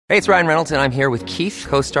Hey, it's Ryan Reynolds, and I'm here with Keith,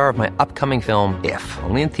 co-star of my upcoming film, If,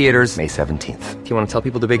 only in theaters May 17th. Do you want to tell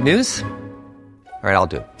people the big news? All right, I'll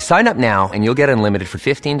do it. Sign up now and you'll get unlimited for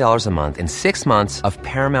 $15 a month and 6 months of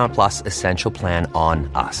Paramount Plus Essential Plan on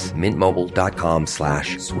us.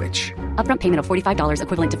 MintMobile.com/switch. Upfront payment of $45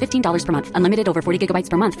 equivalent to $15 per month. Unlimited over 40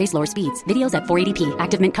 gigabytes per month. Face lower speeds. Videos at 480p.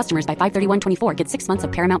 Active Mint customers by 531.24 get 6 months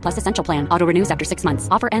of Paramount Plus Essential Plan. Auto renews after 6 months.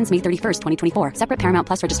 Offer ends May 31st, 2024. Separate Paramount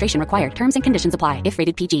Plus registration required. Terms and conditions apply if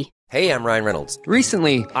rated PG. Hey, I'm Ryan Reynolds.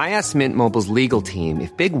 Recently, I asked Mint Mobile's legal team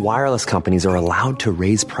if big wireless companies are allowed to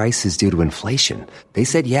raise prices due to inflation. They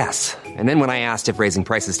said yes. And then when I asked if raising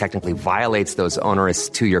prices technically violates those onerous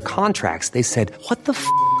 2-year contracts, they said, "What the f***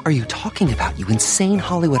 are you talking about, you insane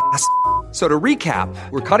Hollywood ass?" So to recap,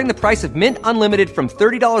 we're cutting the price of Mint Unlimited from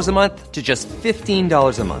 $30 a month to just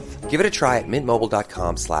 $15 a month. Give it a try at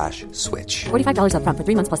mintmobile.com/switch. $45 upfront for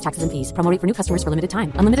 3 months plus taxes and fees. Promo rate for new customers for limited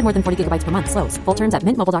time. Unlimited more than 40 gigabytes per month. Slows full terms at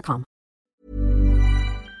mintmobile.com.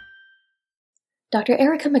 Dr.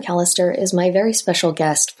 Erica McAllister is my very special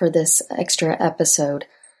guest for this extra episode.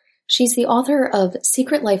 She's the author of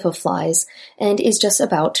Secret Life of Flies and is just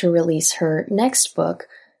about to release her next book,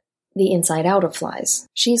 The Inside Out of Flies.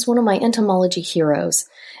 She's one of my entomology heroes,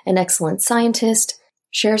 an excellent scientist,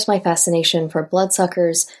 shares my fascination for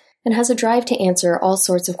bloodsuckers, and has a drive to answer all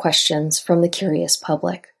sorts of questions from the curious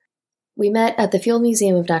public. We met at the Field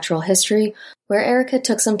Museum of Natural History, where Erica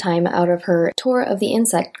took some time out of her tour of the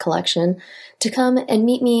insect collection to come and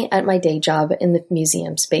meet me at my day job in the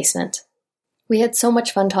museum's basement. We had so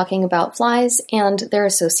much fun talking about flies and their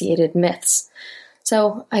associated myths,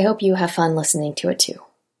 so I hope you have fun listening to it too.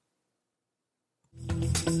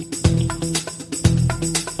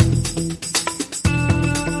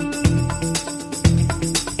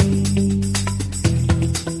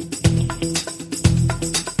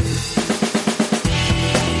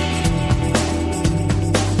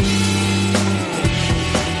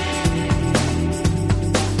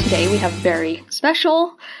 Today we have a very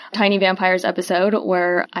special Tiny Vampires episode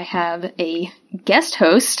where I have a guest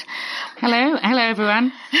host. Hello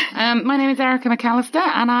everyone. My name is Erica McAllister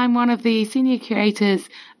and I'm one of the senior curators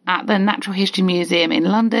at the Natural History Museum in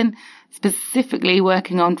London, specifically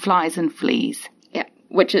working on flies and fleas. Yeah,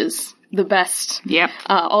 which is the best. Yep.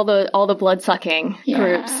 All the blood-sucking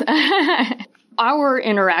groups. Our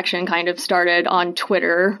interaction kind of started on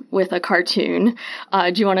Twitter with a cartoon.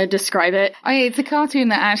 Do you want to describe it? It's a cartoon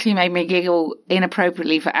that actually made me giggle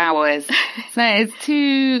inappropriately for hours. So it's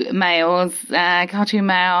 2 males, cartoon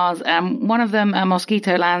males. One of them, a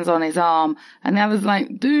mosquito lands on his arm, and the other's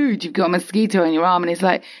like, "Dude, you've got a mosquito on your arm." And he's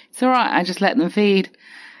like, "It's all right, I just let them feed."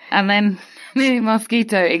 And then the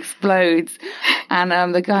mosquito explodes,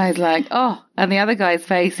 and the guy's like, "Oh," and the other guy's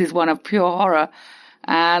face is one of pure horror.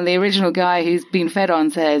 And the original guy who's been fed on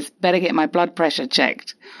says, "Better get my blood pressure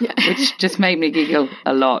checked," which just made me giggle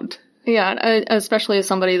a lot. Yeah, especially as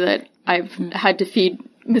somebody that I've had to feed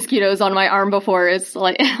mosquitoes on my arm before. It's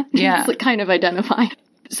like, it's kind of identifying.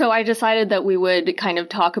 So I decided that we would kind of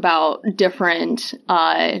talk about different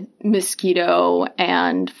mosquito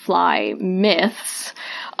and fly myths,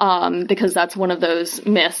 because that's one of those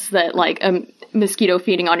myths that like a mosquito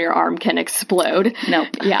feeding on your arm can explode. Nope.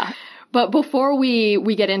 Yeah. But before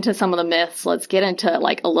we get into some of the myths, let's get into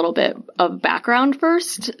like a little bit of background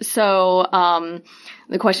first. So,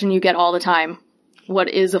 the question you get all the time, what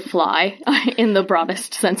is a fly in the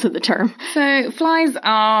broadest sense of the term? So flies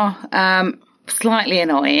are, slightly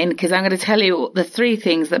annoying because I'm going to tell you the 3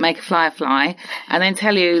 things that make a fly, and then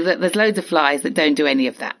tell you that there's loads of flies that don't do any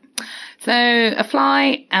of that. So a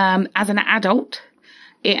fly, as an adult,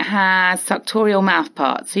 it has suctorial mouth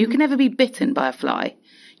parts. So you can never be bitten by a fly.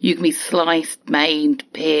 You can be sliced, maimed,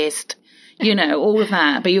 pierced, all of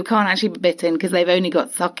that. But you can't actually be bitten because they've only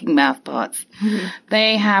got sucking mouth parts. Mm-hmm.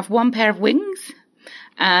 They have 1 pair of wings.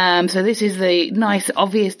 So this is the nice,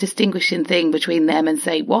 obvious distinguishing thing between them and,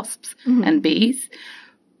 say, wasps and bees.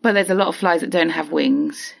 But there's a lot of flies that don't have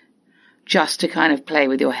wings, just to kind of play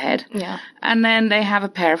with your head. Yeah. And then they have a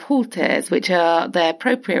pair of halteres, which are their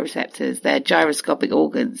proprioceptors, their gyroscopic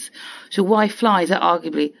organs. So why flies are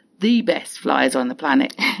arguably the best flies on the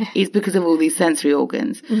planet is because of all these sensory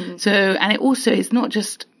organs. Mm-hmm. So, and it also, it's not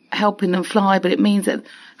just helping them fly, but it means that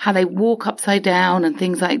how they walk upside down and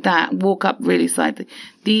things like that, walk up really slightly.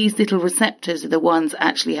 These little receptors are the ones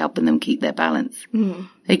actually helping them keep their balance. Mm-hmm.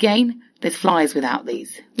 Again, there's flies without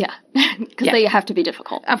these. Yeah, because they have to be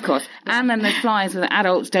difficult. Of course. And then there's flies where the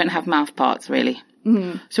adults don't have mouth parts, really.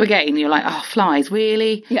 Mm. So again, you're like, oh, flies,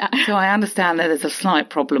 really? Yeah. So I understand that there's a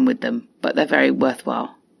slight problem with them, but they're very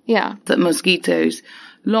worthwhile. Yeah. That mosquitoes,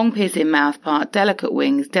 long piercing mouth part, delicate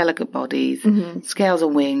wings, delicate bodies, scales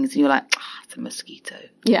on wings, and you're like, it's a mosquito.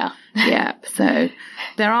 Yeah. Yeah. So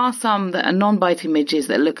there are some that are non-biting midges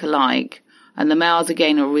that look alike, and the males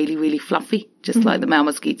again are really, really fluffy, just like the male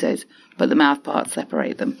mosquitoes, but the mouth parts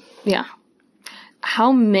separate them. Yeah.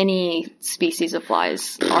 How many species of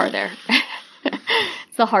flies are there?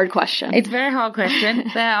 It's a hard question. It's a very hard question.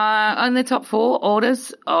 There are on the top 4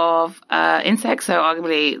 orders of insects, so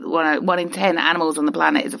arguably 1 in 10 animals on the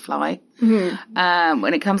planet is a fly.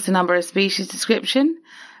 When it comes to number of species description,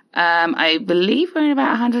 I believe we're in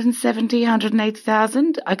about 170,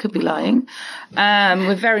 180,000. I could be lying.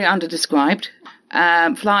 We're very underdescribed.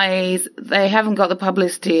 Flies, they haven't got the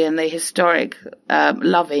publicity and the historic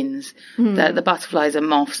love-ins that the butterflies and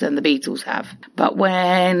moths and the beetles have. But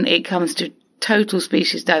when it comes to total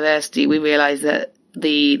species diversity, we realise that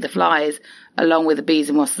the flies, along with the bees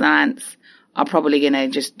and wasps and ants, are probably going to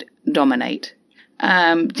just dominate.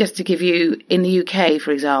 Just to give you, in the UK,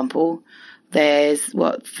 for example, there's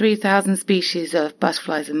 3,000 species of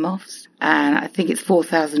butterflies and moths, and I think it's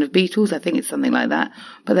 4,000 of beetles. I think it's something like that.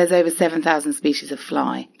 But there's over 7,000 species of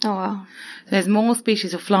fly. Oh, wow. There's more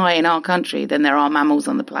species of fly in our country than there are mammals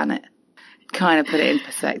on the planet. Kind of put it in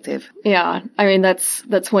perspective. Yeah. I mean, that's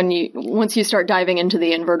when once you start diving into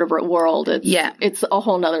the invertebrate world, it's a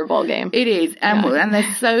whole nother ballgame. It is. And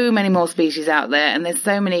there's so many more species out there, and there's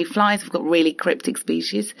so many flies. We've got really cryptic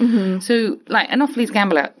species. So, like Anopheles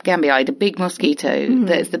gambii, the big mosquito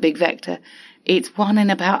that's the big vector, it's one in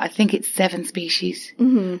about, I think it's 7 species.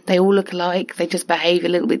 They all look alike. They just behave a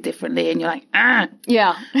little bit differently, and you're like, ah.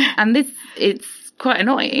 Yeah. And it's quite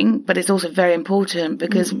annoying, but it's also very important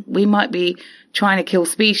because we might be trying to kill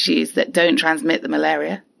species that don't transmit the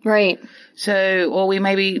malaria. Right. So, or we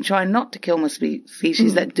may be trying not to kill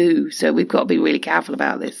species that do. So we've got to be really careful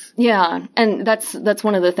about this. Yeah. And that's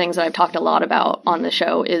one of the things that I've talked a lot about on the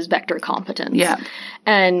show is vector competence. Yeah.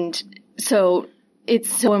 And so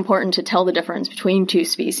it's so important to tell the difference between 2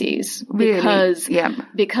 species because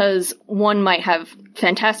one might have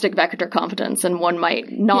fantastic vector competence and one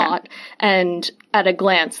might not. And at a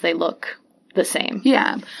glance, they look the same.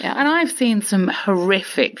 Yeah. And I've seen some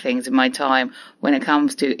horrific things in my time when it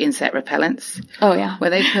comes to insect repellents. Oh, yeah.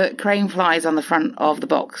 Where they put crane flies on the front of the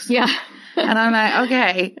box. Yeah. And I'm like,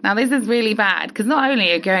 okay, now this is really bad because not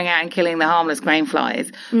only are you going out and killing the harmless crane flies,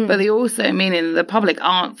 but they also meaning the public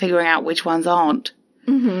aren't figuring out which ones aren't.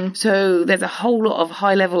 So there's a whole lot of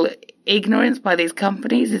high-level ignorance by these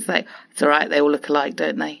companies. It's like, it's all right, they all look alike,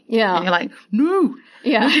 don't they? Yeah. And you're like, no.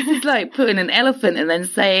 Yeah. This is like putting an elephant and then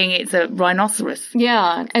saying it's a rhinoceros.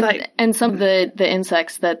 Yeah. And some of the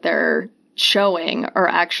insects that they're showing are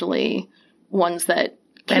actually ones that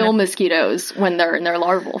kill mosquitoes when they're in their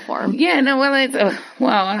larval form. Yeah, no, well, I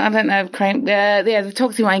don't know. The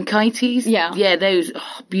Toxorhynchites. Yeah, those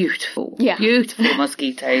beautiful, beautiful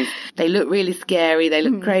mosquitoes. They look really scary. They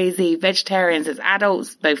look crazy. Vegetarians as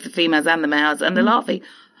adults, both the females and the males, and the larvae.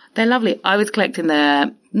 They're lovely. I was collecting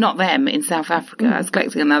not them, in South Africa. I was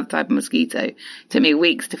collecting another type of mosquito. It took me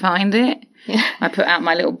weeks to find it. Yeah. I put out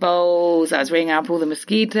my little bowls. I was ringing up all the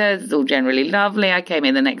mosquitoes. It's all generally lovely. I came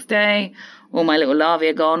in the next day. All my little larvae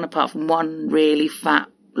are gone, apart from one really fat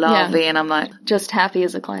larvae, and I'm like... Just happy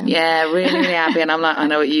as a clam. Yeah, really, really happy, and I'm like, I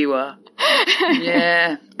know what you are.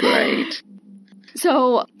 Yeah, great.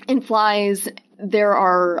 So, in flies, there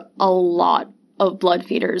are a lot of blood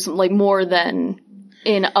feeders, like more than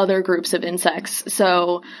in other groups of insects.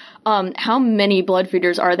 So... how many blood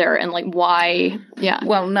feeders are there and like why? Yeah.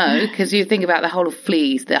 Well, no, because you think about the whole of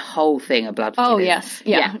fleas, the whole thing are blood feeders. Oh, yes.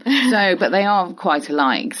 Yeah. So, but they are quite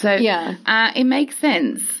alike. So, it makes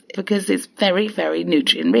sense because it's very, very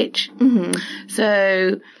nutrient rich.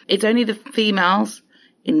 So it's only the females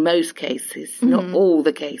in most cases, not all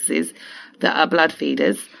the cases, that are blood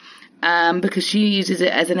feeders. Because she uses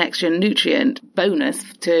it as an extra nutrient bonus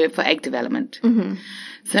for egg development.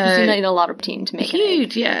 So you need a lot of protein to make it.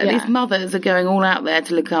 Huge, yeah. These mothers are going all out there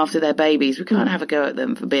to look after their babies. We can't have a go at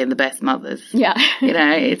them for being the best mothers. Yeah.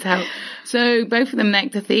 It's how... So both of them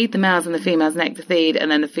nectar feed, the males and the females nectar feed,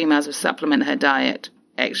 and then the females will supplement her diet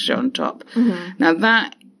extra on top. Now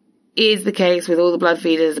that is the case with all the blood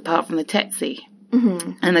feeders apart from the tsetse.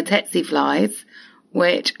 And the tsetse flies,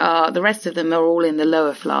 which are, the rest of them are all in the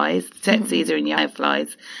lower flies. The tsetses are in the higher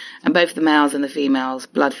flies. And both the males and the females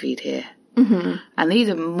blood feed here. And these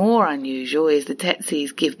are more unusual, is the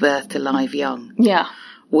tsetses give birth to live young. Yeah.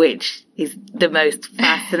 Which is the most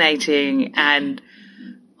fascinating and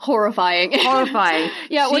horrifying.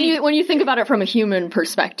 Yeah, when you think about it from a human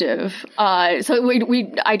perspective. So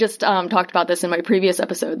I just talked about this in my previous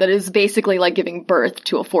episode, that is basically like giving birth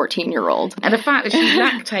to a 14-year-old. And the fact that she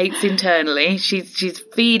lactates internally, she's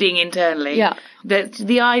feeding internally. Yeah.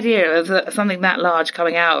 The idea of something that large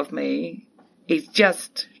coming out of me is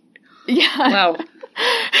just, Yeah. well,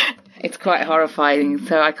 it's quite horrifying,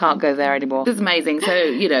 so I can't go there anymore. It's amazing. So,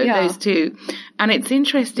 Yeah. those two. And it's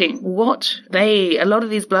interesting a lot of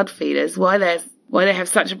these blood feeders, why they have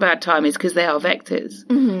such a bad time is because they are vectors.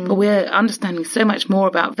 Mm-hmm. But we're understanding so much more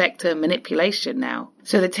about vector manipulation now.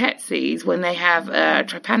 So the Tetsis, when they have a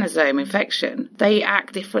trypanosome infection, they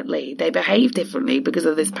act differently. They behave differently because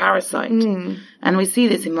of this parasite. Mm. And we see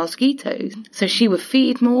this in mosquitoes. So she would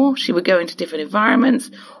feed more. She would go into different environments.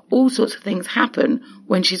 All sorts of things happen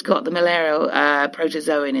when she's got the malarial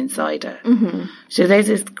protozoan inside her. Mm-hmm. So there's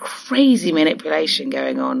this crazy manipulation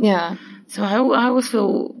going on. Yeah. So I always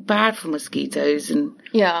feel bad for mosquitoes, and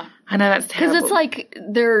Yeah. I know that's terrible. Because it's like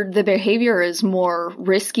the behavior is more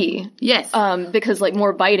risky. Yes. Because like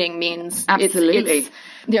more biting means Absolutely.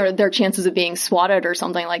 Their chances of being swatted or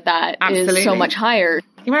something like that Absolutely. is so much higher.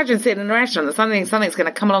 Imagine sitting in a restaurant and something's going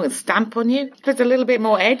to come along and stamp on you. Puts a little bit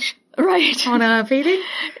more edge Right. on a feeling.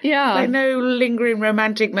 Yeah. Like no lingering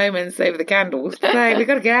romantic moments over the candles. Like, we've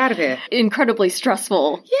got to get out of here. Incredibly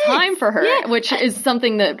stressful time for her, which is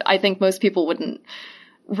something that I think most people wouldn't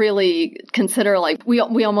really consider. Like we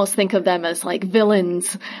almost think of them as like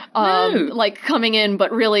villains, like coming in,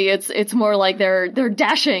 but really it's more like they're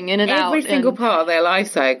dashing in and out. Every single part of their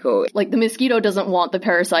life cycle. Like the mosquito doesn't want the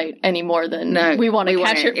parasite any more than we want to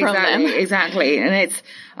catch it from them. Exactly. And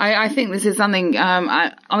I think this is something,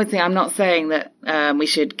 obviously I'm not saying that we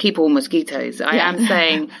should keep all mosquitoes. I am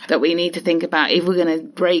saying that we need to think about if we're going to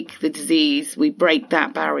break the disease, we break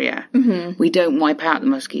that barrier. Mm-hmm. We don't wipe out the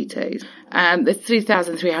mosquitoes. There's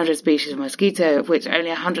 3,300 species of mosquito, of which only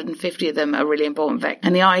 150 of them are really important vectors.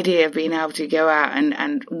 And the idea of being able to go out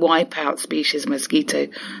and wipe out species of mosquito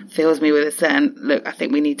fills me with a certain look. I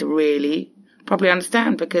think we need to really probably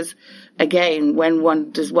understand, because again, when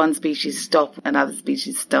one species stop, another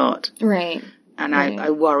species start. Right. And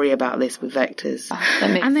I worry about this with vectors.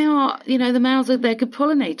 And they are, the males they're good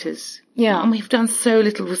pollinators. Yeah. And we've done so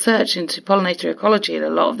little research into pollinator ecology in a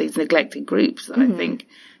lot of these neglected groups that I think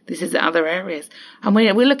this is other areas. And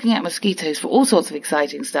we're looking at mosquitoes for all sorts of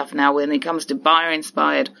exciting stuff now when it comes to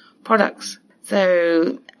bio-inspired products.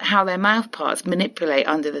 So how their mouth parts manipulate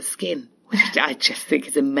under the skin, which I just think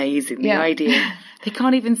is amazing. The idea. They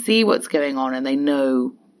can't even see what's going on, and they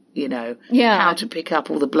know, how to pick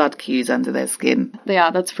up all the blood cues under their skin.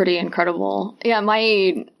 Yeah, that's pretty incredible. Yeah,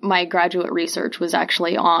 my graduate research was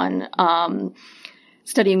actually on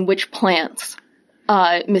studying which plants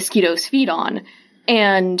mosquitoes feed on.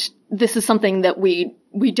 And this is something that we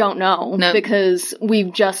don't know because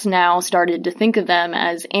we've just now started to think of them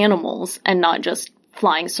as animals and not just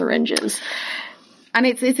flying syringes. And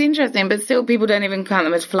it's interesting, but still people don't even count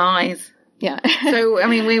them as flies. Yeah. So, I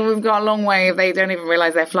mean, we've got a long way if they don't even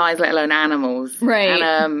realize they're flies, let alone animals. Right.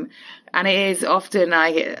 And it is often,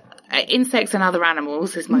 insects and other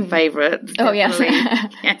animals is my favourite. Oh, yes.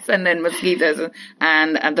 Yes, and then mosquitoes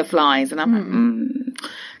and the flies. And I'm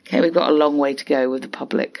like, okay, we've got a long way to go with the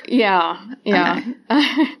public. Yeah.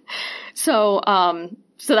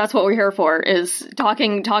 So that's what we're here for, is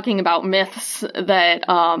talking about myths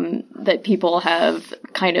that people have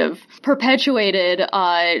kind of perpetuated,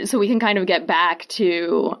 so we can kind of get back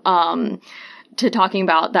to talking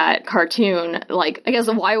about that cartoon. Like, I guess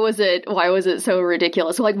why was it so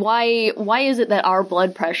ridiculous? Like, why is it that our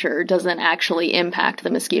blood pressure doesn't actually impact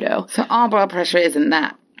the mosquito? So our blood pressure isn't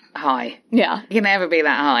that high. Yeah. It can never be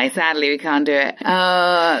that high. Sadly, we can't do it.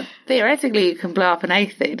 Theoretically, you can blow up an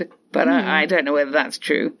aphid, but I don't know whether that's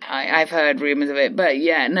true. I've heard rumours of it, but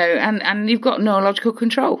yeah, no. And you've got neurological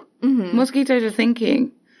control. Mm-hmm. Mosquitoes are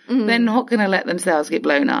thinking. Mm-hmm. They're not going to let themselves get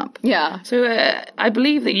blown up. Yeah. So I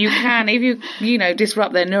believe that you can, if you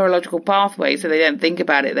disrupt their neurological pathway so they don't think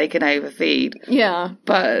about it, they can overfeed. Yeah.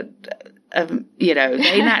 But they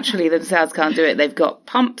naturally themselves can't do it. They've got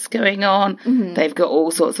pumps going on. Mm-hmm. They've got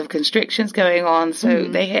all sorts of constrictions going on. So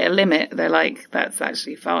they hit a limit. They're like, that's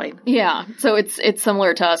actually fine. Yeah. So it's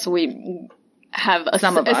similar to us. We have a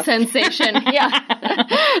sensation.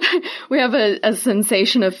 Yeah. We have a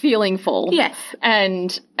sensation of feeling full. Yes.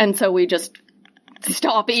 And so we just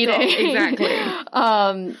stop eating. Exactly.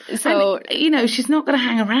 She's not going to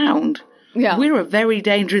hang around. Yeah. We're a very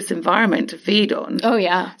dangerous environment to feed on. Oh,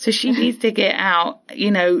 yeah. So she needs to get out,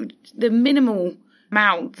 the minimal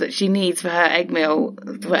amount that she needs for her egg meal,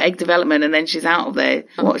 for egg development, and then she's out of there.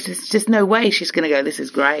 There's just no way she's going to go, this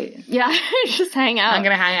is great. Yeah, just hang out. I'm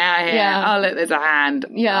going to hang out here. Yeah. Oh, look, there's a hand.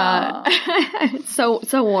 Yeah. Oh.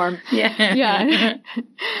 so warm. Yeah. Yeah.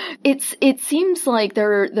 It seems like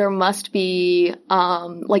there must be,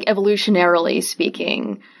 like evolutionarily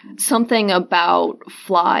speaking, something about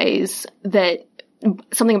flies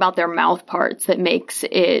something about their mouth parts that makes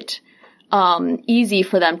it easy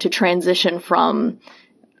for them to transition from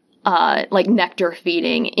like nectar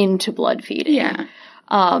feeding into blood feeding. Yeah.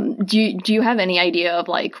 Do you have any idea of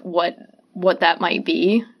like what that might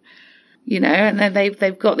be? You know, and then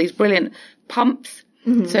they've got these brilliant pumps.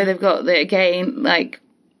 Mm-hmm. So they've got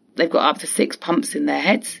they've got up to 6 pumps in their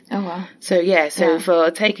heads. Oh, wow. So,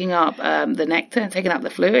 for taking up the nectar and taking up the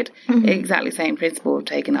fluid, exactly same principle of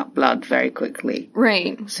taking up blood very quickly.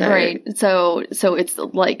 Right. So it's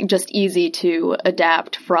like just easy to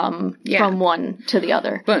adapt from one to the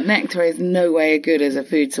other. But nectar is no way as good as a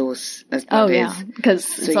food source as blood is. Because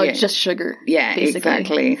it's just sugar. Yeah,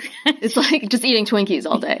 basically. Exactly. It's like just eating Twinkies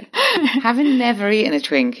all day. Having never eaten a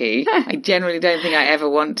Twinkie, I generally don't think I ever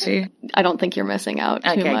want to. I don't think you're missing out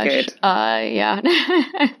too much. Good. Yeah.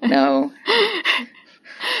 No.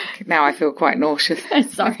 Now I feel quite nauseous. Sorry.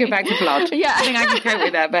 Let's go back to blood. Yeah. I think I can cope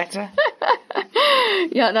with that better.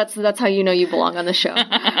 Yeah, that's how you know you belong on the show.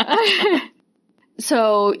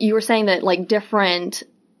 So you were saying that like different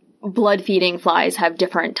blood feeding flies have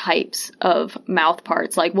different types of mouth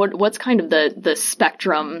parts. Like what's kind of the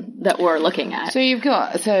spectrum that we're looking at? So you've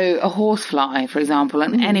got a horsefly, for example,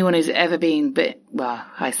 and anyone who's ever been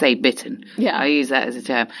I say bitten. Yeah. I use that as a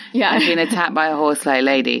term. Yeah. I've been attacked by a horsefly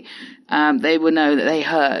lady. They will know that they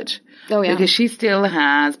hurt. Oh, yeah. Because she still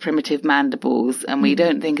has primitive mandibles, and we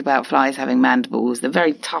don't think about flies having mandibles. The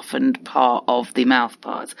very toughened part of the mouth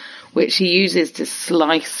parts, which she uses to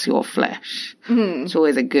slice your flesh. It's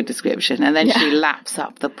always a good description. And then she laps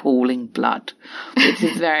up the pooling blood, which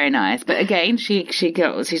is very nice. But again, she's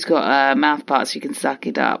got mouth parts, you can suck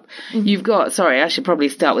it up. You've got, I should probably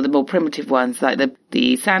start with the more primitive ones, like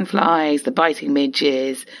the sandflies, the biting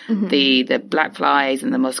midges, the black flies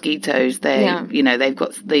and the mosquitoes. They've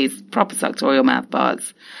got these proper suctorial mouth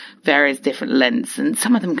parts, various different lengths, and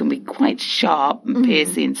some of them can be quite sharp and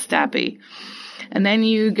piercing and stabby. And then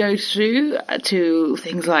you go through to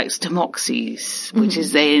things like Stomoxys, which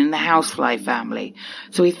is in the housefly family.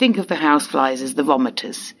 So we think of the houseflies as the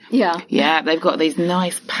vomiters. Yeah. Yeah, they've got these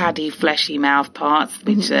nice paddy, fleshy mouth parts,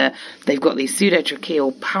 which they've got these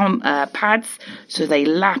pseudotracheal pads, so they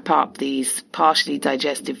lap up these partially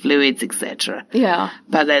digestive fluids, etc. Yeah.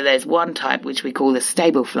 But there's one type which we call the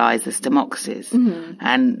stable flies, the Stomoxys.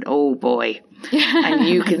 And oh boy.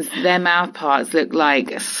 And their mouth parts look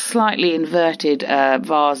like slightly inverted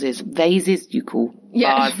vases you call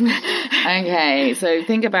vase. Okay, so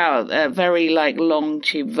think about a very long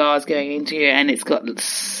tube vase going into you, and it's got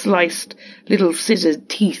sliced little scissors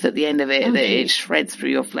teeth at the end of it that it shreds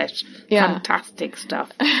through your flesh. Yeah. Fantastic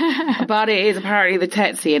stuff. But it is apparently the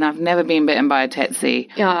tsetse, and I've never been bitten by a tsetse.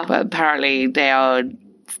 Yeah. But apparently they are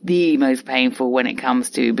the most painful when it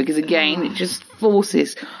comes to, because again, it just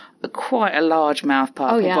forces quite a large mouth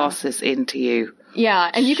part proboscis into you.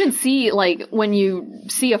 Yeah, and you can see, when you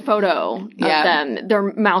see a photo of them,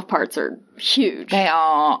 their mouth parts are huge. They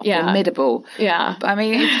are formidable. Yeah. I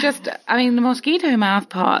mean, the mosquito mouth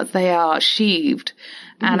parts, they are sheathed.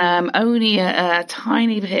 And only a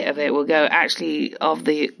tiny bit of it will go, actually, of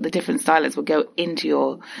the different stylets will go into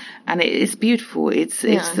your, and it's beautiful.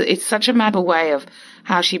 It's such a mad way of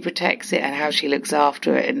how she protects it and how she looks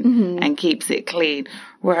after it and keeps it clean.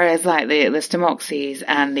 Whereas the Stomoxys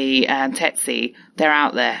and the tsetse, they're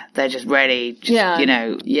out there. They're just ready. I'm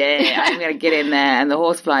going to get in there. And the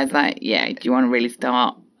horsefly's do you want to really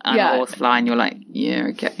start on a horsefly? And you're like, yeah,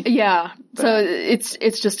 okay. Yeah. But. So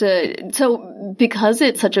it's just so because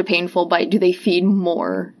it's such a painful bite, do they feed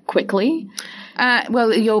more quickly?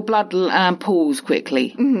 Well, your blood pools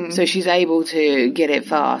quickly, so she's able to get it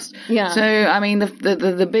fast. Yeah. So, I mean,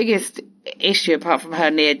 the biggest issue, apart from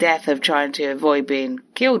her near death of trying to avoid being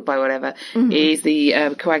killed by whatever, is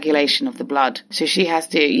the coagulation of the blood. So she has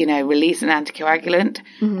to, release an anticoagulant,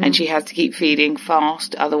 and she has to keep feeding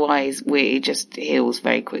fast. Otherwise, it just heals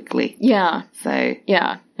very quickly. Yeah. So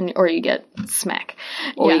yeah. Or you get smack.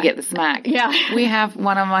 Or you get the smack. Yeah. We have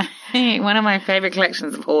one of my favourite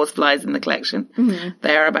collections of horseflies in the collection.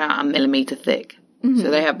 They're about 1 millimetre thick. So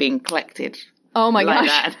they have been collected. Oh my gosh.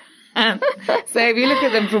 That. So if you look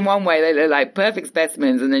at them from one way, they look like perfect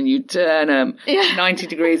specimens, and then you turn them 90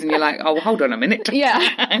 degrees and you're like, oh, hold on a minute.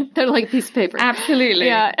 Yeah. They're like a piece of paper. Absolutely.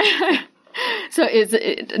 Yeah. So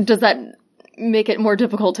does that make it more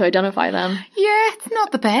difficult to identify them? Yeah, it's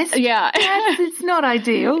not the best. Yeah. It's not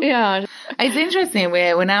ideal. Yeah. It's interesting.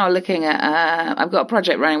 We're now looking at, I've got a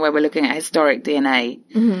project running where we're looking at historic DNA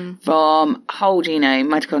from whole genome,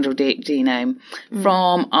 mitochondrial genome,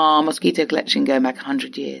 from our mosquito collection going back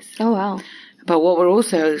 100 years. Oh, wow. But what we're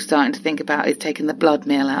also starting to think about is taking the blood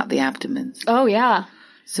meal out the abdomens. Oh, yeah.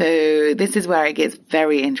 So this is where it gets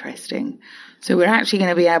very interesting. So we're actually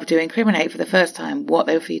going to be able to incriminate for the first time what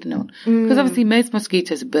they were feeding on. Because obviously most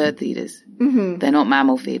mosquitoes are bird feeders. Mm-hmm. They're not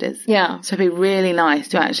mammal feeders. Yeah. So it'd be really nice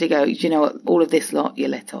to actually go, you know what, all of this lot you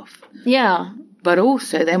let off. Yeah. But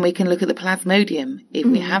also then we can look at the plasmodium, if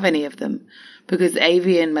we have any of them. Because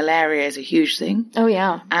avian malaria is a huge thing. Oh,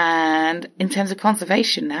 yeah. And in terms of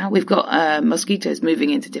conservation now, we've got mosquitoes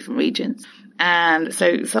moving into different regions. And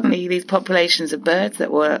so suddenly these populations of birds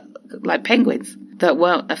that were like penguins that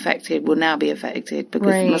weren't affected will now be affected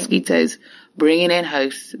because mosquitoes bringing in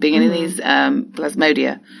hosts, bringing in these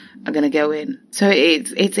plasmodia are going to go in. So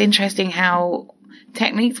it's interesting how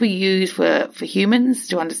techniques we use for humans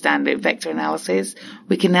to understand it, vector analysis,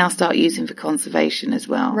 we can now start using for conservation as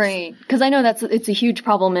well. Right. Because I know it's a huge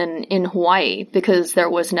problem in Hawaii because there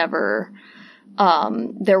was never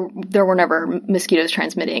there were never mosquitoes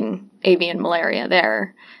transmitting avian malaria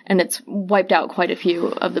there, and it's wiped out quite a few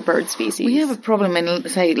of the bird species. We have a problem in,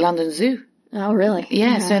 say, London Zoo. Oh, really?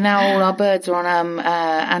 Yeah, so now all our birds are on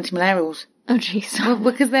anti-malarials. Oh, jeez. Well,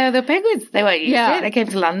 because they're the penguins. They weren't used to it. They came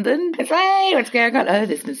to London. It's like, hey, what's going on? Oh,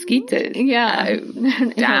 there's mosquitoes. Yeah.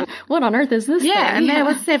 Oh, damn. What on earth is this thing? And there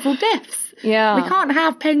were several deaths. Yeah. We can't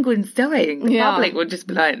have penguins dying. The public would just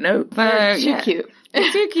be like, no. They're too cute.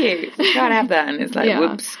 They're too cute. You can't have that. And it's like,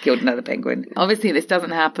 whoops, killed another penguin. Obviously, this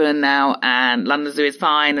doesn't happen now, and London Zoo is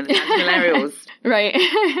fine, and the anti-malarials. Right.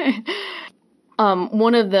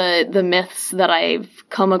 One of the myths that I've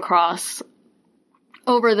come across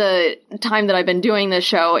over the time that I've been doing this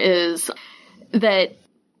show is that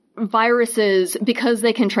viruses, because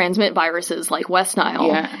they can transmit viruses like West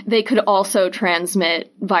Nile, they could also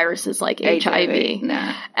transmit viruses like HIV.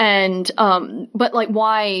 Nah. And, but like,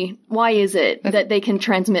 why is it that they can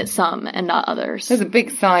transmit some and not others? There's a big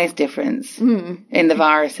size difference in the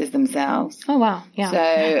viruses themselves. Oh, wow. Yeah.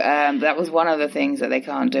 So, that was one of the things that they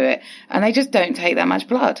can't do it. And they just don't take that much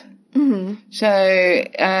blood. Mm-hmm.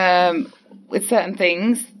 So, with certain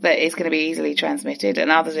things that it's going to be easily transmitted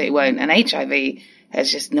and others it won't. And HIV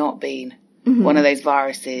has just not been one of those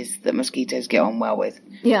viruses that mosquitoes get on well with.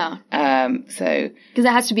 Yeah. So because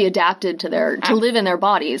it has to be adapted to to live in their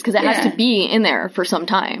bodies, because it has to be in there for some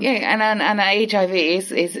time. Yeah, and HIV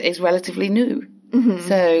is relatively new. Mm-hmm.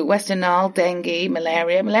 So Western Nile, dengue,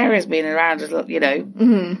 malaria has been around, as you know,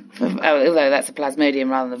 although that's a plasmodium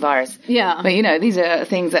rather than a virus. Yeah. But you know, these are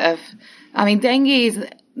things that have. I mean, dengue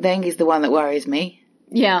is the one that worries me.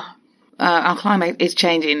 Yeah. Our climate is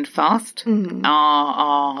changing fast. Mm-hmm.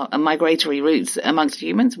 Our migratory routes amongst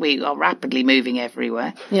humans, we are rapidly moving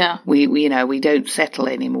everywhere. Yeah. We don't settle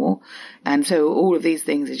anymore. And so all of these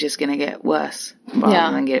things are just going to get worse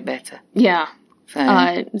rather than get better. Yeah.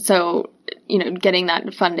 So, you know, getting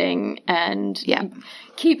that funding and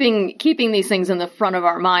keeping these things in the front of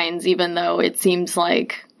our minds, even though it seems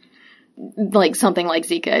like something like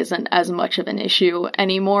Zika isn't as much of an issue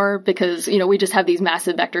anymore because, you know, we just have these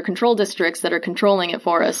massive vector control districts that are controlling it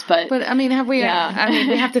for us. But I mean, have we, we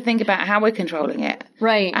have to think about how we're controlling it.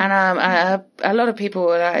 Right. And, a lot of people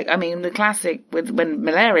were like, I mean, the classic when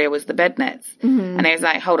malaria was the bed nets. Mm-hmm. And it was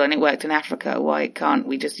like, hold on, it worked in Africa. Why can't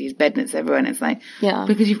we just use bed nets everywhere? And it's like,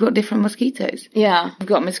 because you've got different mosquitoes. Yeah. You've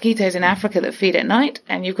got mosquitoes in Africa that feed at night,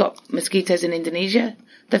 and you've got mosquitoes in Indonesia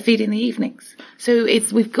that feed in the evenings. So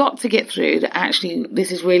we've got to get through that actually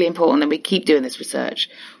this is really important, and we keep doing this research.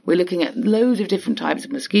 We're looking at loads of different types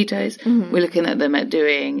of mosquitoes. Mm-hmm. We're looking at them at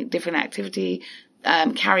doing different activity,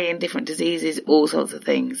 carrying different diseases, all sorts of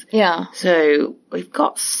things. Yeah. So we've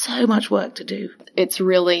got so much work to do. It's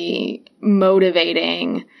really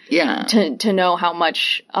motivating to know how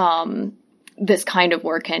much this kind of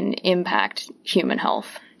work can impact human health.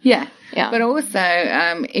 Yeah. But also,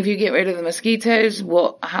 if you get rid of the mosquitoes,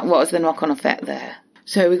 what is the knock-on effect there?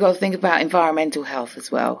 So we've got to think about environmental health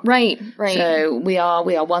as well. Right. So we are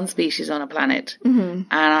one species on a planet, and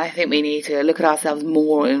I think we need to look at ourselves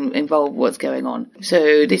more and involve what's going on.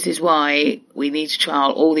 So this is why we need to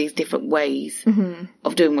trial all these different ways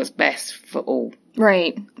of doing what's best for all.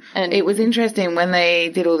 Right. And it was interesting when they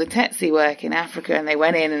did all the Tsetse work in Africa and they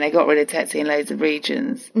went in and they got rid of Tsetse in loads of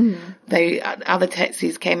regions. Other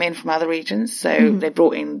Tsetses came in from other regions, so they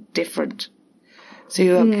brought in different. So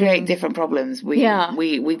you create different problems. We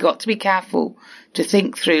got to be careful to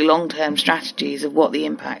think through long-term strategies of what the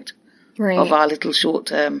impact of our little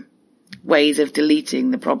short-term ways of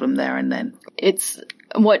deleting the problem there and then. It's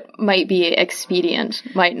what might be expedient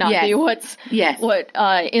might not be what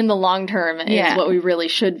in the long term is what we really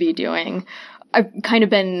should be doing. I've kind of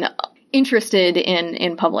been interested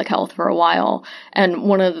in public health for a while, and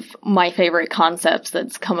one of my favorite concepts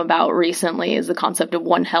that's come about recently is the concept of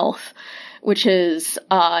One Health, which is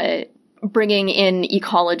bringing in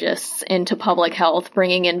ecologists into public health,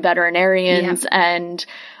 bringing in veterinarians and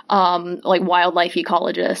like wildlife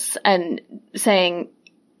ecologists, and saying,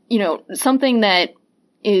 you know, something that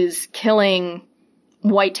is killing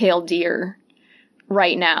white-tailed deer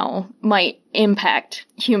right now might impact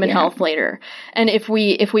human health later. And if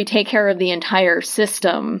we take care of the entire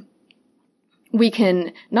system, we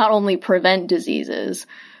can not only prevent diseases,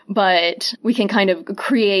 but we can kind of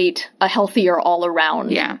create a healthier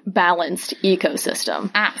all-around balanced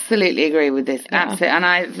ecosystem. Absolutely agree with this. Absolutely. And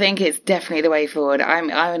I think it's definitely the way forward. I'm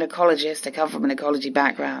an ecologist. I come from an ecology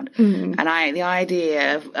background. And the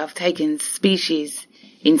idea of taking species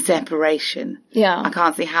in separation, I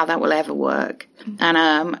can't see how that will ever work.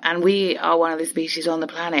 And we are one of the species on the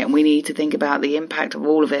planet, and we need to think about the impact of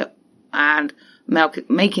all of it and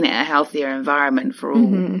making it a healthier environment for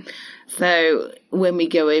all. So when we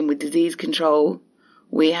go in with disease control,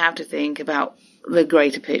 we have to think about the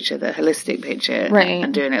greater picture, the holistic picture,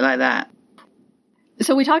 and doing it like that.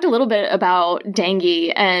 So we talked a little bit about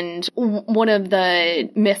dengue, and one of the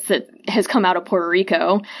myths that has come out of Puerto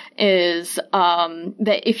Rico is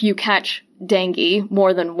that if you catch dengue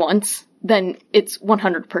more than once, then it's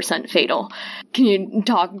 100% fatal. Can you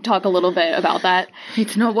talk a little bit about that?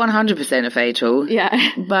 It's not 100% fatal.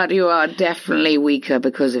 Yeah. But you are definitely weaker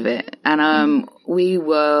because of it. And we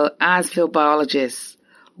were, as field biologists,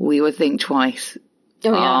 we would think twice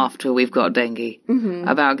after we've got dengue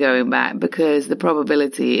about going back, because the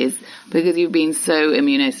probability is, because you've been so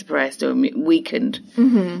immunosuppressed or weakened,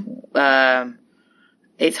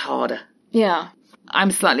 it's harder. Yeah.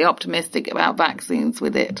 I'm slightly optimistic about vaccines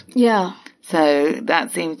with it. Yeah. So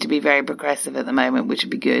that seems to be very progressive at the moment, which would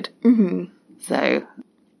be good. So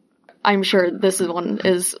I'm sure this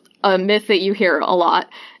is a myth that you hear a lot,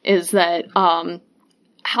 is that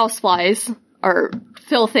houseflies are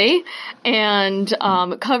filthy and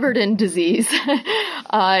covered in disease.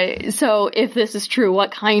 So if this is true,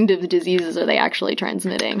 what kind of diseases are they actually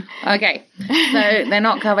transmitting? Okay, so they're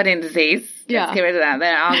not covered in disease. Let's get rid of that.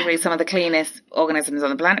 They're arguably some of the cleanest organisms on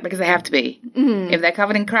the planet, because they have to be. If they're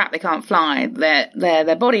covered in crap, they can't fly.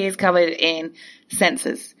 Their body is covered in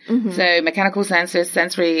sensors. So mechanical sensors,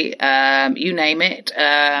 sensory, you name it,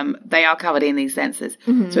 they are covered in these sensors.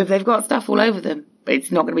 So if they've got stuff all over them,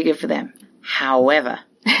 it's not going to be good for them. However,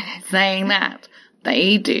 saying that,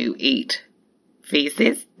 they do eat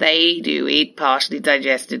feces, they do eat partially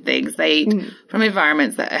digested things, they eat from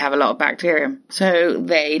environments that have a lot of bacterium. So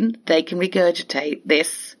then they can regurgitate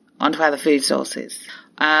this onto other food sources.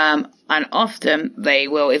 And often they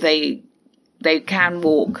will, if they can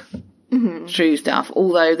walk through stuff,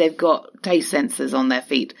 although they've got taste sensors on their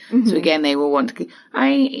feet. So again, they will want to,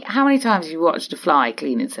 how many times have you watched a fly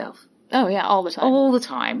clean itself? Oh, yeah, all the time. All the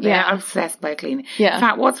time. They're obsessed by cleaning. Yeah. In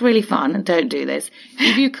fact, what's really fun, and don't do this,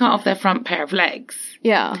 if you cut off their front pair of legs,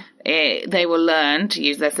 they will learn to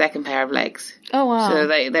use their second pair of legs. Oh, wow. So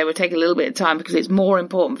they will take a little bit of time, because it's more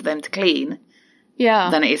important for them to clean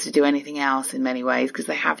than it is to do anything else in many ways, because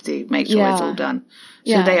they have to make sure it's all done.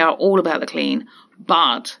 So they are all about the clean.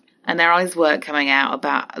 But, and there is work coming out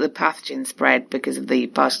about the pathogen spread because of the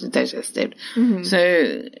partially digested.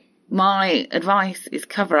 So my advice is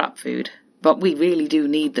cover up food, but we really do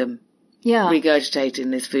need them.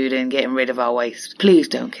 Regurgitating this food and getting rid of our waste. Please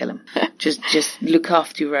don't kill them. just look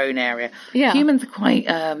after your own area. Humans are quite,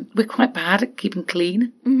 we're quite bad at keeping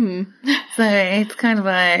clean. So it's kind of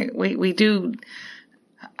like, we do,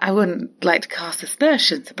 I wouldn't like to cast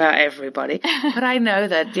aspersions about everybody, but I know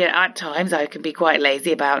that at times I can be quite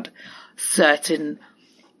lazy about certain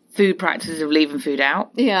food practices of leaving food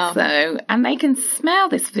out. So, and they can smell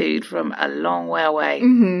this food from a long way away.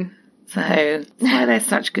 So that's why they're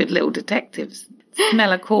such good little detectives.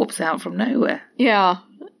 Smell a corpse out from nowhere.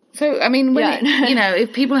 So, I mean, when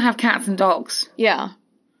if people have cats and dogs.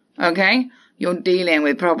 Okay? You're dealing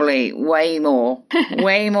with probably way more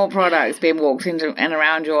products being walked into and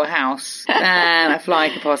around your house than a fly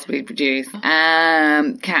could possibly produce.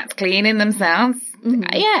 Cats cleaning themselves.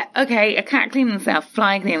 Okay, a cat cleaning themselves,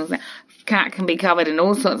 fly cleaning themselves. Cat can be covered in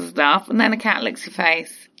all sorts of stuff, and then a cat licks your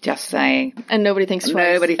face. Just saying. And nobody thinks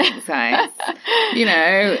twice. Nobody thinks twice.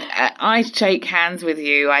 I shake hands with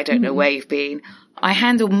you. I don't know where you've been. I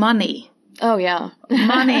handle money. Oh, yeah.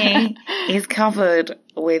 Money is covered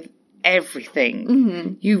with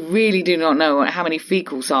everything. You really do not know how many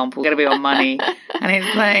fecal samples are going to be on money. And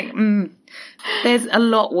it's like, there's a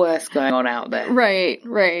lot worse going on out there. Right.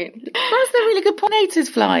 Plus, they're really good pollinators,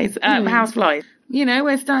 flies, house flies.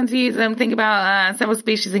 We're starting to use them, think about several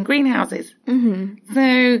species in greenhouses.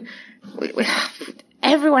 So,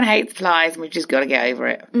 everyone hates flies, and we've just got to get over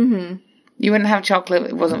it. You wouldn't have chocolate if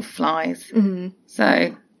it wasn't for flies.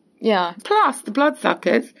 So, Yeah. Plus, the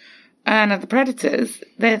bloodsuckers and the predators,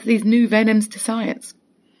 there's these new venoms to science.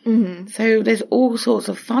 Mm-hmm. So there's all sorts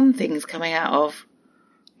of fun things coming out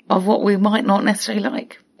of what we might not necessarily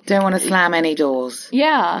like. Don't want to slam any doors.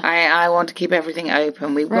 Yeah. I want to keep everything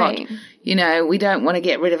open. We've got, we don't want to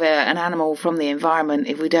get rid of an animal from the environment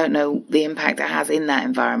if we don't know the impact it has in that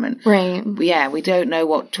environment. Right. We don't know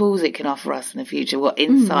what tools it can offer us in the future, what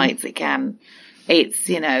insights it can. It's,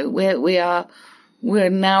 we're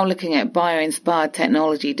now looking at bio-inspired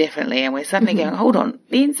technology differently, and we're suddenly going, hold on,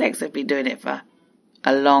 the insects have been doing it for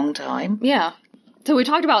a long time. Yeah. So we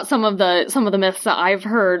talked about some of the myths that I've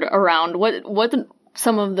heard around. What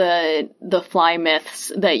some of the fly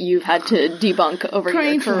myths that you've had to debunk over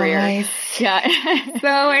your career? Flies. Yeah. It's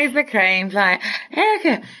always the crane fly.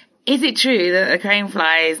 Erica, is it true that the crane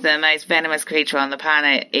fly is the most venomous creature on the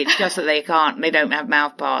planet? It's just that they don't have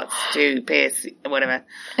mouth parts to pierce, whatever.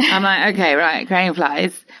 I'm like, okay, right, crane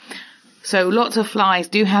flies. So lots of flies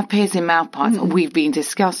do have piercing mouth parts. We've been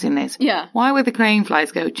discussing this. Yeah. Why would the crane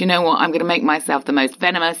flies go, do you know what, I'm going to make myself the most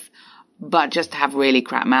venomous, but just have really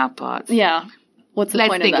crap mouth parts? Yeah. What's the let's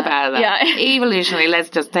point think of that? about that. Yeah. Evolutionary, let's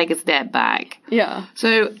just take a step back. Yeah.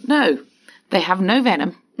 So, no, they have no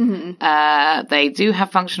venom. Mm-hmm. They do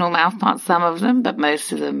have functional mouth parts, some of them, but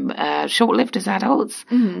most of them short-lived as adults.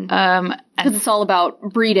 Mm-hmm. Because it's all about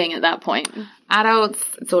breeding at that point. Adults,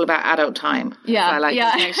 it's all about adult time. Yeah. I like to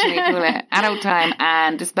actually call it adult time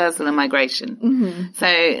and dispersal and migration. Mm-hmm.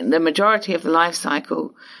 So the majority of the life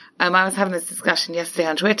cycle, I was having this discussion yesterday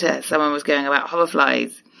on Twitter. Someone was going about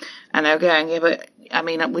hoverflies, and they were going, yeah, but I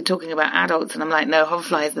mean, we're talking about adults, and I'm like, no,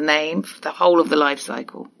 hoverfly is the name for the whole of the life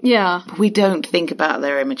cycle. Yeah. But we don't think about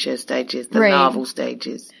their immature stages, the larval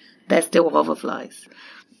stages. They're still hoverflies.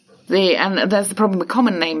 And that's the problem with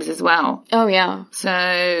common names as well. Oh, yeah.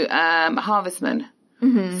 So, harvestman.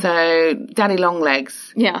 Mm-hmm. So, daddy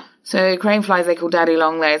longlegs. Yeah. So, crane flies they call daddy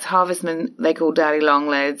longlegs, harvestmen they call daddy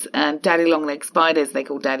longlegs, and daddy longleg spiders they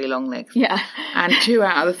call daddy longlegs. Yeah. And 2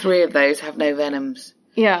 out of the 3 of those have no venoms.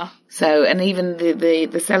 Yeah. So, and even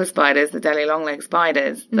the cellar spiders, the daddy longleg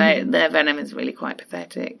spiders, their venom is really quite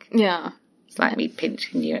pathetic. Yeah. It's like me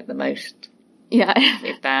pinching you at the most. Yeah.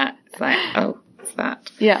 If that, it's like, oh, it's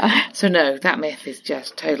that. Yeah. So no, that myth is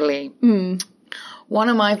just totally... One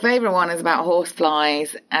of my favourite one is about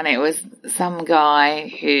horseflies, and it was some guy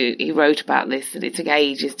he wrote about this, that it took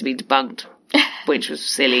ages to be debunked, which was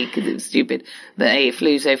silly because it was stupid, that it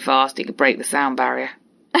flew so fast it could break the sound barrier.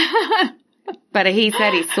 But he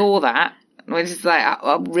said he saw that, which is like,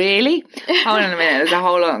 oh, really? Hold on a minute, there's a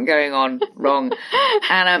whole lot going on wrong.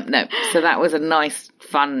 And no, so that was a nice,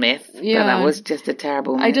 fun myth, but that was just a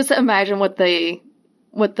terrible myth. I just imagine what the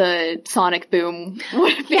sonic boom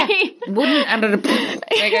would be. Yeah. Wouldn't, and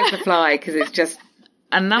there goes the fly, because it's just,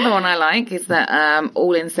 another one I like is that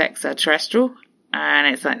all insects are terrestrial.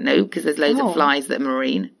 And it's like, no, because there's loads of flies that are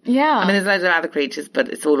marine. Yeah. I mean, there's loads of other creatures, but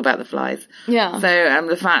it's all about the flies. Yeah. So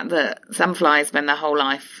the fact that some flies spend their whole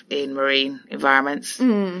life in marine environments.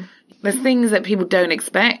 There's things that people don't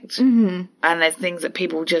expect. And there's things that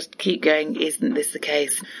people just keep going, isn't this the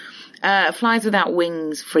case? Flies without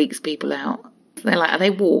wings freaks people out. They're like, are they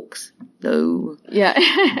walks? No. Yeah.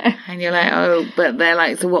 And you're like, oh, but they're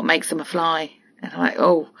like, so what makes them a fly? And I'm like,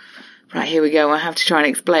 oh, right, here we go. I have to try and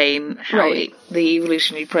explain how the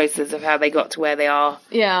evolutionary process of how they got to where they are.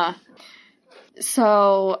 Yeah.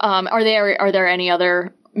 So, are there any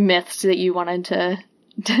other myths that you wanted to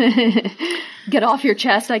get off your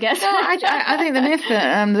chest, I guess? No, I think the myth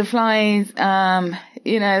that the flies,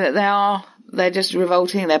 that they're just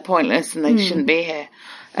revolting, they're pointless, and they shouldn't be here.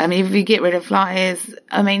 I mean, if you get rid of flies,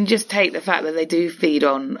 I mean, just take the fact that they do feed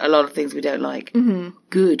on a lot of things we don't like.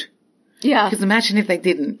 Good. Yeah. Because imagine if they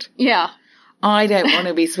didn't. Yeah. I don't want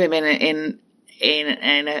to be swimming in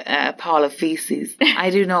a pile of feces. I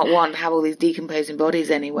do not want to have all these decomposing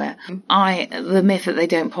bodies anywhere. The myth that they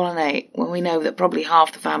don't pollinate, when we know that probably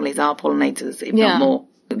half the families are pollinators, if not more.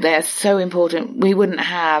 They're so important. We wouldn't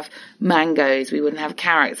have mangoes, we wouldn't have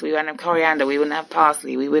carrots, we wouldn't have coriander, we wouldn't have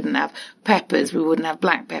parsley, we wouldn't have peppers, we wouldn't have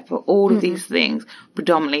black pepper. All of these things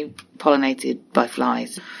predominantly pollinated by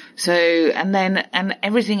flies. So, and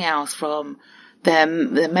everything else from their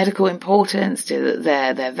medical importance to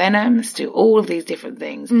their venoms to all of these different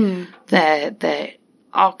things. Their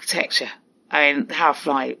architecture. I mean, how a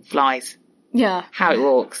fly flies. Yeah. How it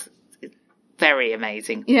walks. Very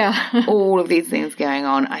amazing. Yeah. All of these things going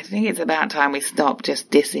on. I think it's about time we stop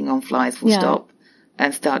just dissing on flies full stop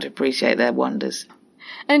and start to appreciate their wonders.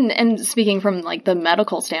 And speaking from like the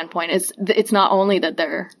medical standpoint, it's not only that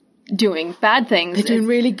they're doing bad things. They're doing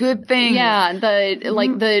really good things. Yeah,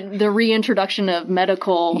 the reintroduction of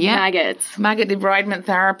medical maggots. Maggot debridement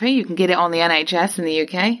therapy. You can get it on the NHS in the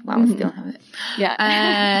UK. Well, we still have it. Yeah.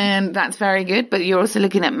 And that's very good. But you're also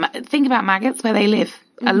looking at, think about maggots where they live.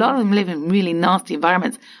 A lot of them live in really nasty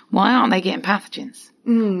environments. Why aren't they getting pathogens?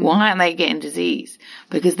 Why aren't they getting disease?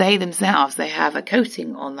 Because they themselves, they have a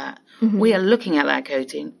coating on that. We are looking at that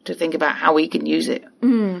coating to think about how we can use it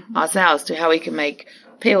ourselves, to how we can make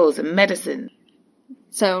pills and medicine.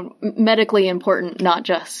 So medically important, not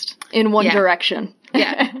just in one direction.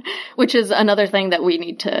 Yeah. Which is another thing that we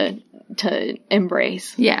need to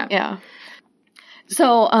embrace. Yeah. Yeah.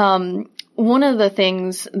 So, one of the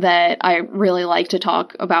things that I really like to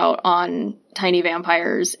talk about on Tiny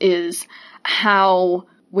Vampires is how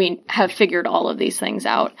we have figured all of these things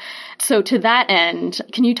out. So to that end,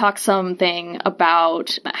 can you talk something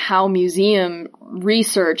about how museum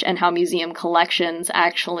research and how museum collections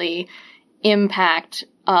actually impact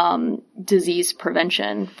disease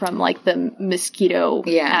prevention from like the mosquito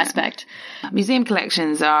aspect? Museum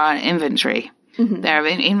collections are an inventory. They're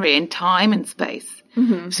in time and space.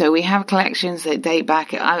 So we have collections that date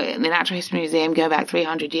back, the Natural History Museum go back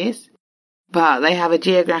 300 years, but they have a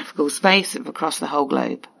geographical space across the whole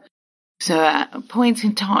globe. So at a point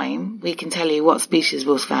in time, we can tell you what species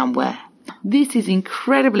was found where. This is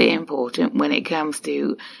incredibly important when it comes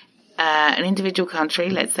to an individual country,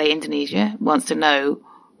 let's say Indonesia, wants to know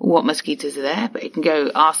what mosquitoes are there, but it can go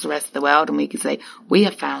ask the rest of the world and we can say, we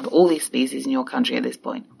have found all these species in your country at this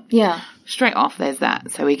point. Yeah. Straight off, there's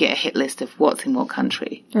that. So we get a hit list of what's in what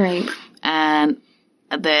country. Right. And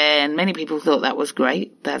then many people thought that was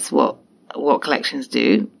great. That's what collections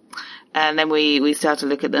do. And then we start to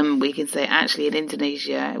look at them. We can say, actually, in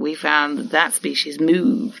Indonesia, we found that species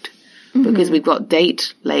moved because we've got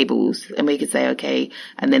date labels. And we could say, okay,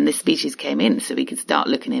 and then this species came in. So we could start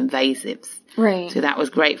looking at invasives. Right. So that was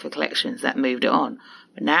great for collections. That moved it on.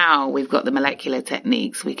 But now we've got the molecular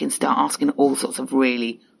techniques. We can start asking all sorts of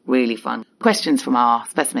really, really fun questions from our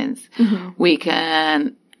specimens. We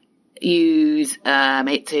can use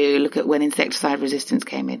it to look at when insecticide resistance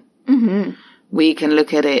came in. We can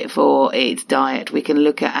look at it for its diet. We can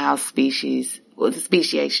look at our species, or the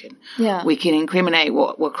speciation. Yeah. We can incriminate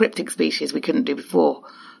what were cryptic species we couldn't do before.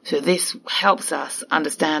 So this helps us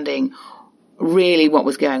understanding really what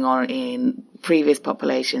was going on in previous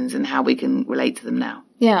populations and how we can relate to them now.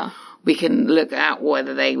 Yeah. We can look at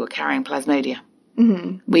whether they were carrying plasmodia.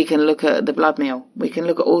 We can look at the blood meal. We can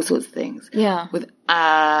look at all sorts of things. Yeah.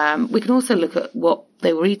 We can also look at what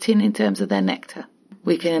they were eating in terms of their nectar.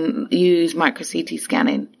 We can use micro-CT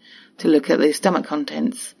scanning to look at the stomach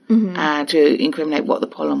contents and to incriminate what the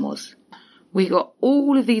pollen was. We got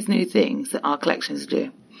all of these new things that our collections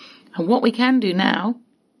do. And what we can do now,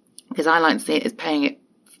 because I like to see it as paying it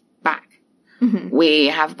back. We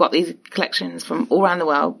have got these collections from all around the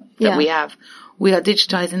world that we have. We are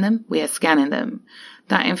digitizing them. We are scanning them.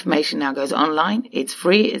 That information now goes online. It's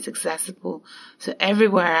free. It's accessible. So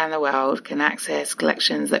everywhere around the world can access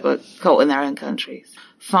collections that were caught in their own countries.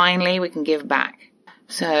 Finally, we can give back.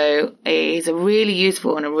 So it is a really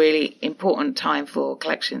useful and a really important time for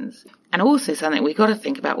collections. And also something we've got to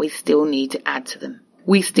think about, we still need to add to them.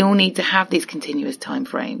 We still need to have these continuous time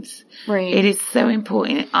frames. Right. It is so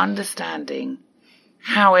important in understanding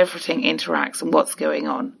how everything interacts and what's going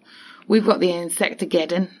on. We've got the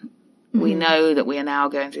Insectageddon. We know that we are now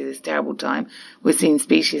going through this terrible time. We're seeing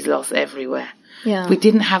species loss everywhere. Yeah. If we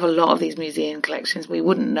didn't have a lot of these museum collections, we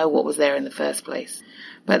wouldn't know what was there in the first place.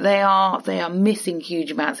 But they are missing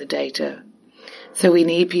huge amounts of data. So we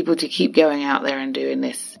need people to keep going out there and doing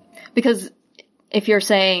this. Because if you're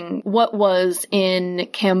saying what was in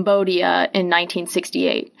Cambodia in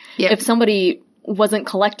 1968, if somebody wasn't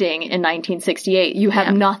collecting in 1968, you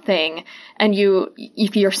have nothing, and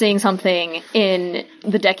if you're seeing something in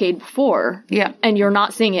the decade before, and you're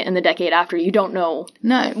not seeing it in the decade after, you don't know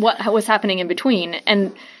what was happening in between,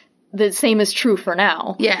 and the same is true for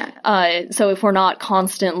now. So if we're not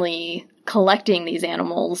constantly collecting these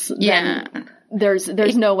animals, then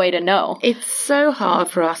there's no way to know. It's so hard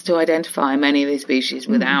for us to identify many of these species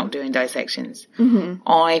without doing dissections.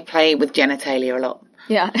 I play with genitalia a lot.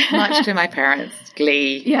 Much to my parents'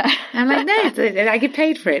 glee. I'm like, no, I get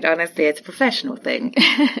paid for it. Honestly, it's a professional thing.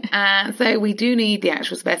 So we do need the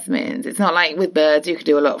actual specimens. It's not like with birds, you could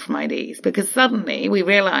do a lot from IDs, because suddenly we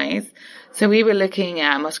realized, so we were looking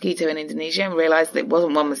at a mosquito in Indonesia and realized that it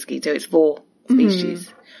wasn't one mosquito, it's 4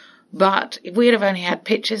 species. But if we'd have only had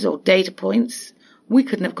pictures or data points, we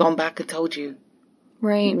couldn't have gone back and told you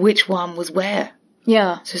which one was where.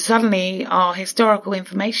 So suddenly our historical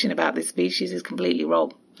information about this species is completely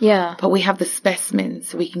wrong. Yeah. But we have the specimens,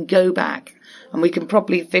 so we can go back and we can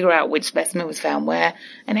probably figure out which specimen was found where,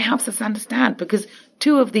 and it helps us understand, because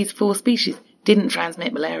 2 of these 4 species didn't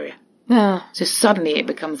transmit malaria. Yeah. So suddenly it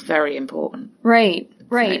becomes very important. Right.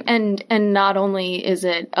 Right. So- And not only is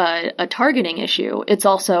it a targeting issue, it's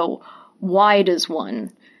also why is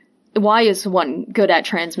one good at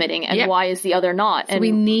transmitting and Yep. why is the other not? So And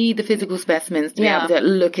we need the physical specimens to be able to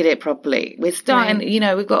look at it properly. We're starting,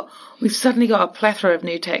 Right. we've suddenly got a plethora of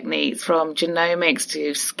new techniques, from genomics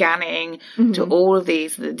to scanning to all of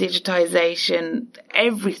these, the digitization,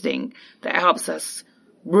 everything that helps us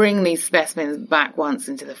bring these specimens back once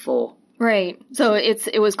into the fore. right. So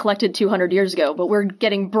it was collected 200 years ago, but we're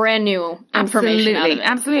getting brand new information out of it.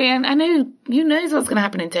 Absolutely. And I know, who knows what's going to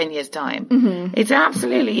happen in 10 years' time. It's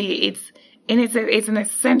absolutely, it's an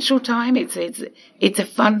essential time. It's a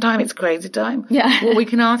fun time. It's a crazy time. Yeah. What we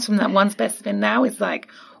can ask from that one specimen now is like,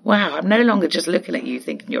 wow, I'm no longer just looking at you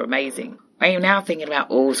thinking you're amazing. I'm now thinking about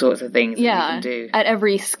all sorts of things that you can do. At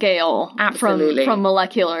every scale. Absolutely. From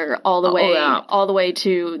molecular all the way up.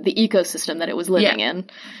 to the ecosystem that it was living in.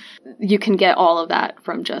 You can get all of that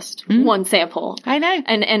from just one sample. I know.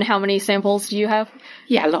 And how many samples do you have?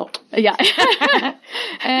 Yeah, a lot. Yeah.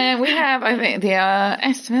 We have, I think, the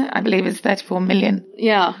estimate, I believe, is 34 million.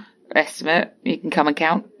 Yeah. Estimate. You can come and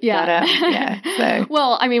count. Yeah. But, so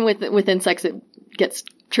Well, I mean, with insects, it gets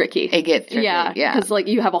tricky. it gets tricky. Yeah. Yeah. Because, like,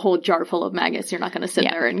 you have a whole jar full of maggots. You're not going to sit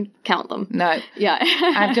there and count them. No. Yeah.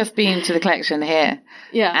 I've just been to the collection here.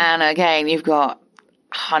 Yeah. And again, you've got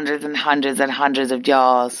hundreds and hundreds and hundreds of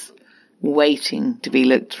jars waiting to be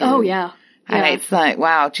looked through. Oh, yeah. And Yeah. it's like,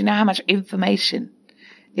 wow, do you know how much information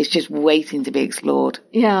is just waiting to be explored?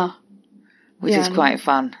 Yeah. Which is quite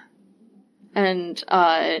fun. And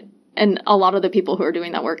a lot of the people who are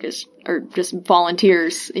doing that work are just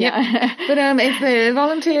volunteers. Yeah. But it's the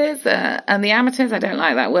volunteers and the amateurs. I don't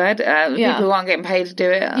like that word. The people who aren't getting paid to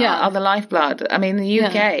do it are the lifeblood. I mean, in the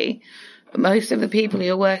UK, most of the people who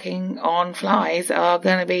are working on flies are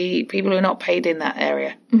going to be people who are not paid in that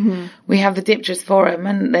area. Mm-hmm. We have the Dipterus Forum,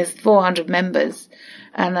 and there's 400 members.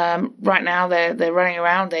 And right now they're running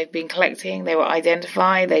around. They've been collecting. They will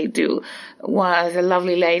identify. They do. Well, there's a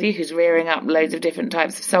lovely lady who's rearing up loads of different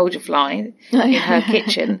types of soldier fly in her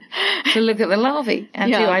kitchen to look at the larvae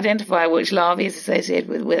and to identify which larvae is associated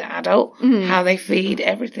with adult, how they feed,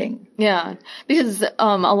 everything. Yeah, because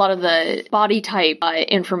a lot of the body type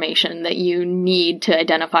information that you need to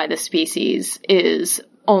identify the species is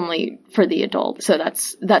only for the adult. So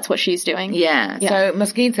that's what she's doing. Yeah. So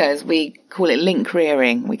mosquitoes, we call it link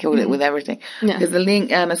rearing. We call it with everything. Because the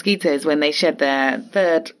link mosquitoes, when they shed their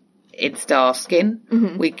third instar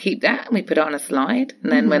skin, we keep that and we put it on a slide.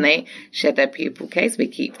 And then when they shed their pupal case, we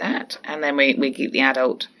keep that. And then we keep the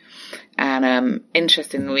adult. And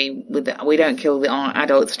interestingly, we don't kill the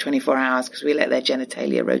adults for 24 hours because we let their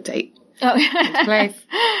genitalia rotate. Oh. Its place.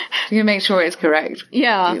 So you make sure it's correct.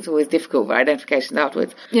 Yeah. It's always difficult for identification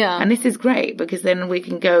afterwards. Yeah. And this is great because then we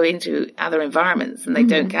can go into other environments and they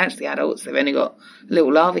don't catch the adults. They've only got a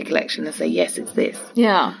little larvae collection and say, yes, it's this.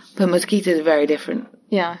 Yeah. But mosquitoes are very different.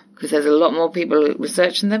 Yeah. Because there's a lot more people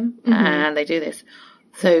researching them and they do this.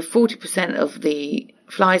 So 40% of the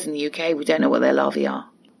flies in the UK, we don't know what their larvae are.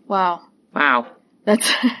 Wow. Wow.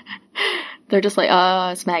 That's, they're just like,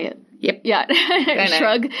 it's maggot. Yep. Yeah.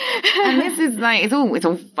 Shrug. And this is like, it's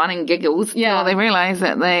all fun and giggles. Yeah. Until they realise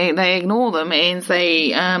that they ignore them in,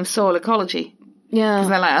 say, soil ecology. Yeah. Because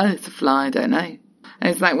they're like, oh, it's a fly, I don't know. And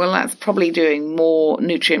it's like, well, that's probably doing more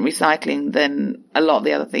nutrient recycling than a lot of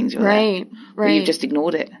the other things you're Right. But you've just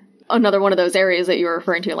ignored it. Another one of those areas that you were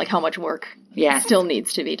referring to, like how much work still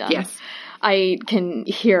needs to be done. Yes. I can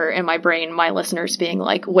hear in my brain my listeners being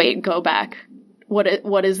like, wait, go back.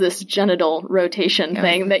 What is this genital rotation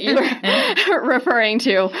thing that you were referring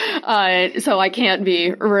to? So I can't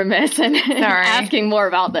be remiss in asking more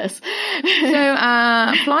about this. So,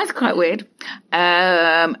 flies are quite weird.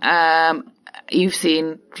 You've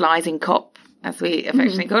seen flies in COP, as we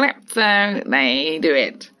affectionately call it. So they do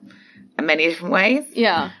it in many different ways.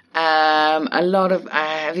 Yeah. A lot of,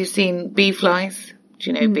 have you seen bee flies? Do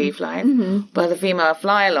you know bee flies? But the female will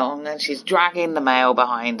fly along and she's dragging the male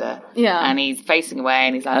behind her. Yeah. And he's facing away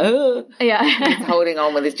and he's like, oh. Yeah. He's holding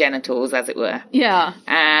on with his genitals, as it were. Yeah.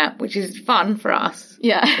 Which is fun for us.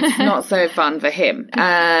 Yeah. It's not so fun for him.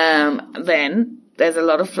 Then there's a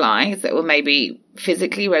lot of flies that will maybe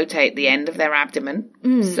physically rotate the end of their abdomen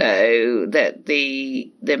so that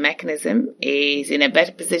the mechanism is in a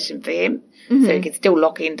better position for him. So he can still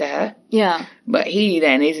lock into her. Yeah. But he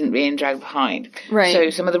then isn't being dragged behind. Right. So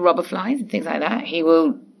some of the robber flies and things like that, he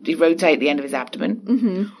rotate the end of his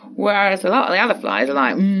abdomen. Whereas a lot of the other flies are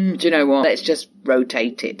like, do you know what? Let's just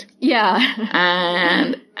rotate it. Yeah.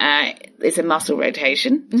 And it's a muscle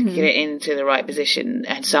rotation to get it into the right position.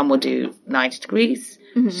 And some will do 90 degrees.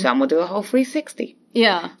 Some will do a whole 360.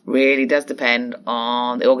 Yeah. Really does depend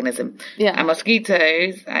on the organism. Yeah. And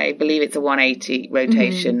mosquitoes, I believe it's a 180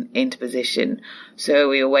 rotation into position. So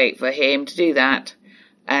we'll wait for him to do that.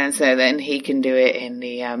 And so then he can do it in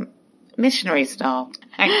the missionary style.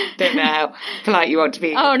 I don't know how polite you want to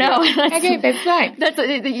be. Oh, no. Okay, that's fine.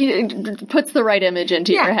 It puts the right image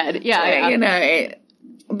into your head. Yeah. So, yeah. You know,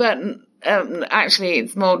 but actually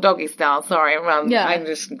it's more doggy style. Sorry, I'm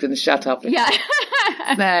just going to shut up. Yeah.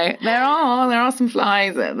 So there are some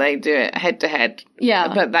flies that they do it head to head.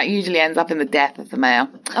 Yeah. But that usually ends up in the death of the male.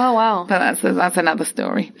 Oh, wow. But that's another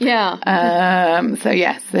story. Yeah. So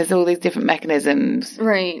yes, there's all these different mechanisms.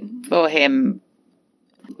 Right. For him.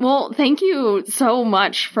 Well, thank you so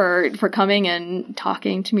much for coming and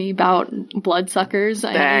talking to me about bloodsuckers.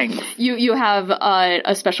 Thanks. You have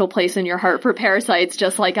a special place in your heart for parasites,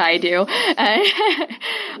 just like I do.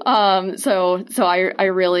 So I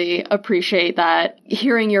really appreciate that.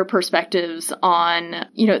 Hearing your perspectives on,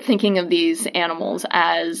 thinking of these animals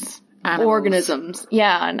as organisms,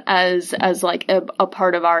 and as like a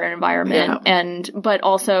part of our environment, but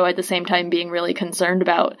also at the same time being really concerned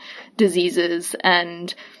about diseases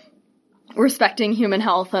and respecting human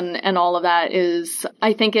health and all of that is,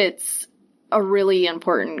 I think it's a really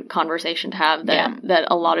important conversation to have that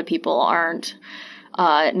a lot of people aren't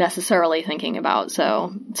necessarily thinking about.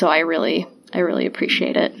 So I really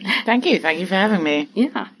appreciate it. Thank you for having me.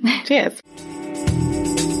 Yeah. Cheers.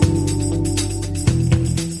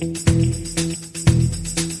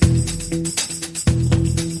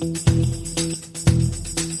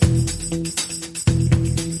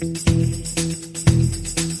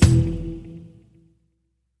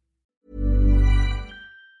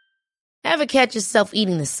 Ever catch yourself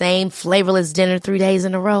eating the same flavorless dinner 3 days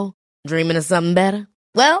in a row? Dreaming of something better?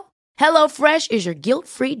 Well, HelloFresh is your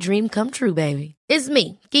guilt-free dream come true, baby. It's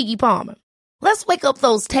me, Keke Palmer. Let's wake up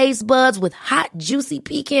those taste buds with hot, juicy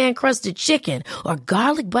pecan-crusted chicken or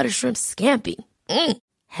garlic butter shrimp scampi.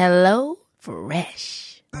 Hello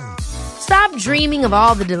Fresh. Stop dreaming of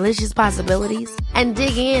all the delicious possibilities and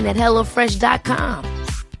dig in at HelloFresh.com.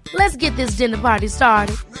 Let's get this dinner party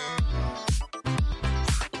started.